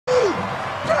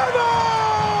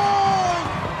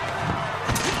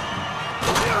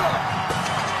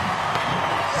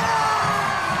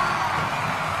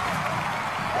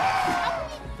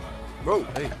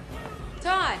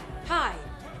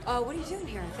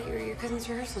thought you were at your cousin's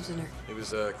rehearsal dinner. It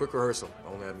was a quick rehearsal.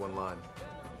 I only had one line.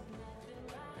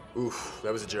 Oof,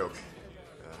 that was a joke.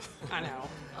 I know.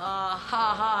 Ha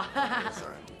ha. That's all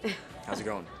right. How's it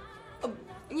going?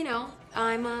 You know,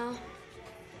 I'm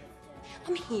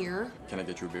here. Can I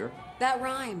get you a beer? That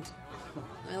rhymed.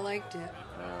 I liked it.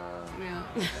 Yeah.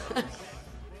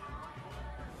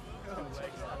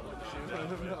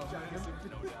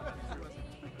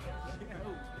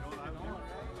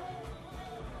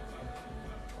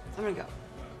 I'm gonna go.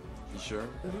 You sure?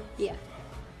 Mm-hmm. Yeah.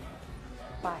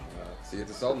 Bye. See you at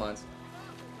the salt mines.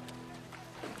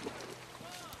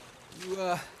 You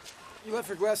left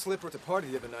your glass slipper at the party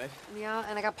the other night. Yeah,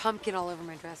 and I got pumpkin all over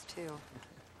my dress, too.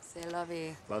 C'est la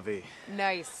vie. Lovey.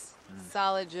 Nice.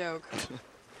 Solid joke.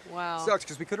 Wow. Sucks,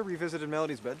 because we could have revisited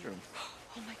Melody's bedroom.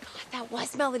 Oh my God, that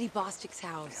was Melody Bostic's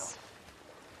house.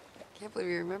 Can't believe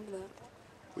you remember that.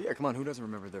 Well, yeah, come on, who doesn't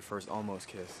remember their first almost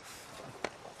kiss?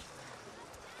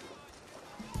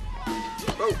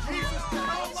 Oh, Jesus, I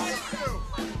don't like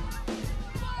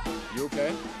you! You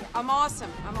okay? I'm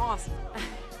awesome. I'm awesome.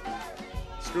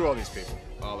 Screw all these people.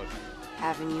 Olive.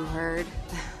 Haven't you heard?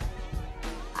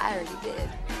 I already did.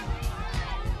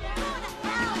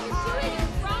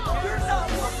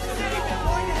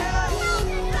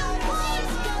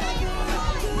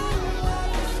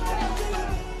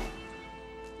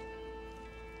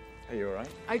 Are you all right?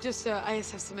 I just have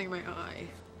something in my eye.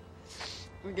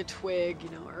 Like a twig, you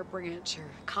know, or a branch, or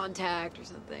contact, or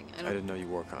something. I didn't know you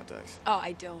wore contacts. Oh,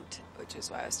 I don't, which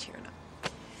is why I was tearing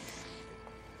up.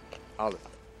 Olive.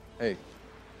 Hey.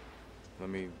 Let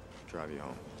me drive you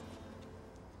home.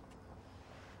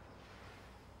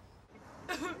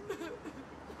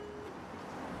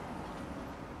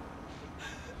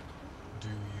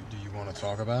 Do you want to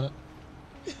talk about it?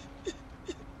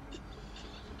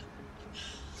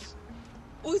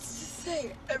 What's to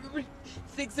say? Everybody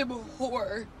thinks I'm a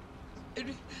whore.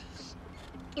 And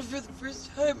for the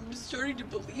first time, I'm starting to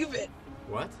believe it.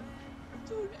 What?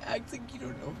 Don't act like you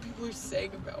don't know what people are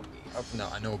saying about me. No,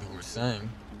 I know what people are saying.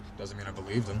 Doesn't mean I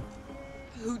believe them.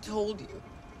 Who told you?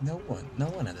 No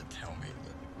one had to tell me.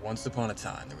 But once upon a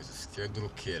time, there was a scared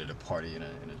little kid at a party in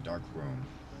a dark room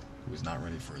who was not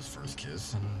ready for his first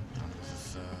kiss, and there was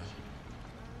this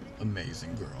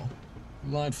amazing girl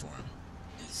who lied for him.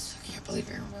 I still can't believe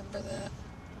I remember that.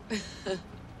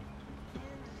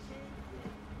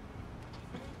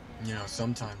 You know,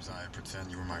 sometimes I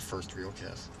pretend you were my first real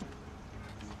kiss.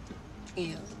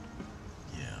 Yeah.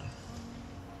 Yeah.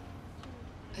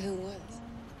 Who was?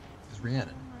 It was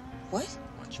Rhiannon. What?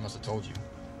 What, she must have told you.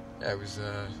 Yeah, it was,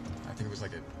 I think it was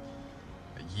like a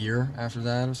year after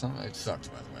that or something. It sucked,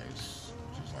 by the way.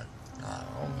 She was like,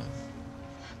 oh, man.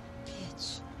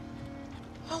 Bitch.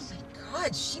 Oh my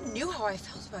God, she knew how I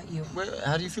felt about you.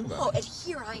 How do you feel about it? Oh, and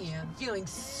here I am, feeling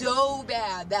so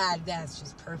bad. That's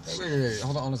just perfect. Wait,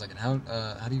 hold on a second. How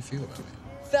do you feel about me?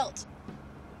 Felt.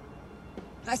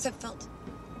 I said felt.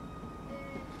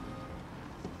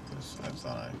 Because I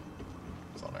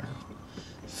thought I heard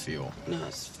feel. No,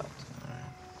 it's felt.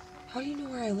 How do you know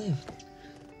where I live?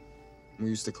 We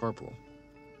used to carpool.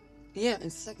 Yeah, in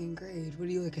second grade. What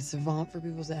are you, like a savant for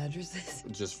people's addresses?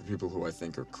 Just for people who I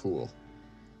think are cool.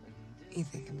 You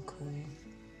think I'm cool?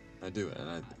 I do, and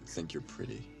I think you're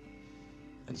pretty.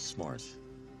 And smart.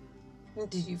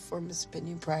 Did you form this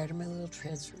opinion prior to my little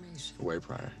transformation? Way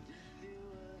prior.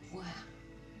 Wow.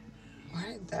 Why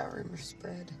did that rumor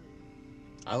spread?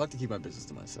 I like to keep my business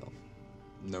to myself.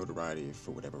 Notoriety,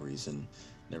 for whatever reason,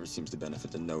 never seems to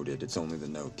benefit the noted. It's only the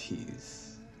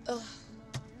notees. Ugh.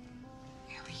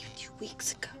 Where were you 2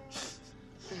 weeks ago?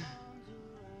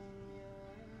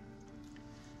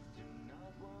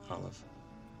 Olive,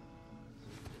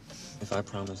 if I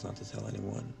promise not to tell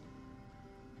anyone,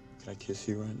 could I kiss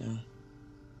you right now?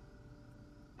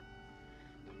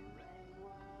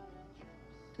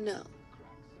 No.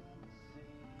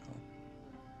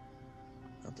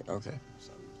 Okay.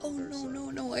 So Oh,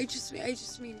 no. I just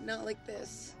mean not like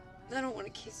this. I don't want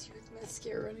to kiss you with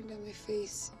mascara running down my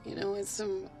face. You know, and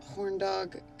some horn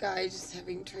dog guy just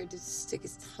having tried to stick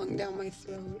his tongue down my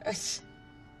throat.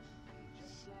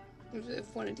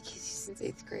 I've wanted to kiss you since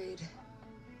 8th grade.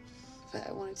 But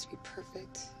I want it to be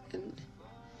perfect. And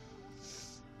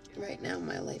right now,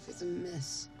 my life is a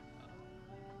mess.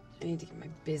 I need to get my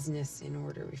business in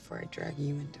order before I drag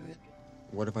you into it.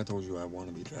 What if I told you I want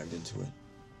to be dragged into it?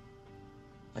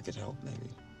 I could help,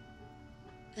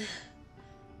 maybe.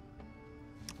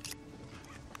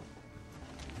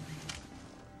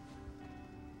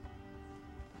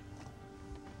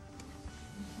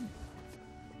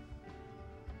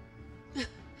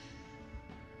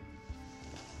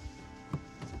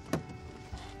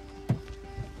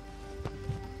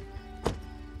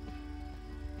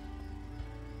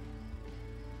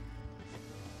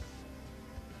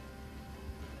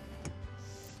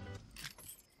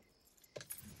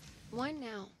 Why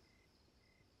now?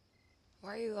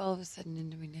 Why are you all of a sudden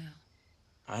into me now?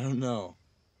 I don't know.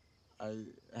 I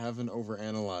haven't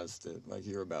overanalyzed it like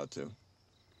you're about to.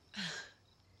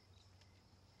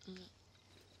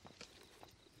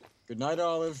 Good night,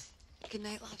 Olive. Good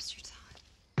night, Lobster Todd.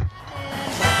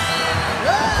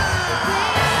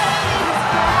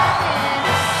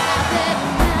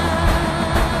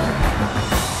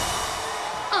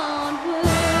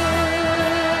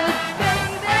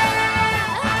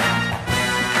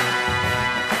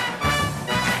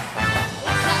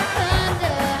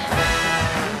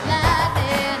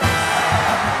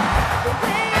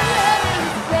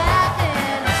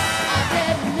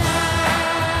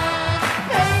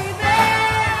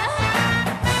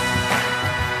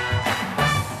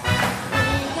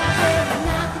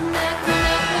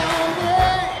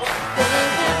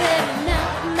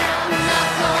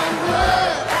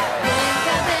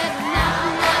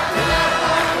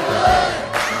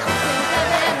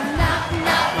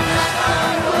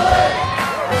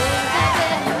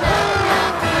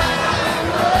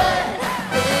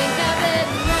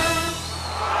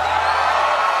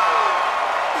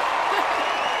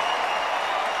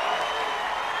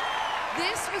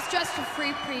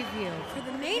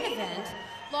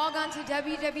 Log on to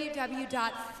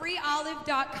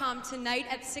www.freeolive.com tonight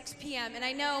at 6 p.m. And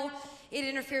I know it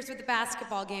interferes with the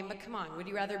basketball game, but come on, would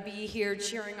you rather be here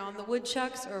cheering on the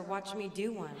Woodchucks or watch me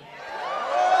do one?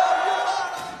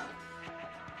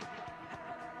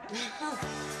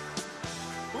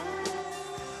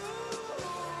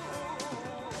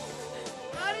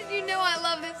 How did you know I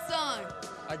love this song?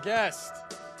 I guessed.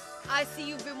 I see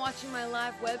you've been watching my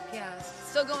live webcast. It's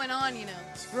still going on, you know.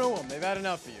 Screw them. They've had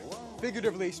enough of you.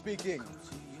 Figuratively speaking.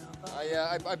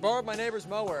 I borrowed my neighbor's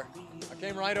mower. I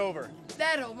came right over.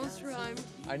 That almost rhymed.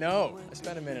 I know. I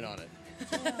spent a minute on it.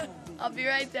 I'll be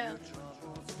right down.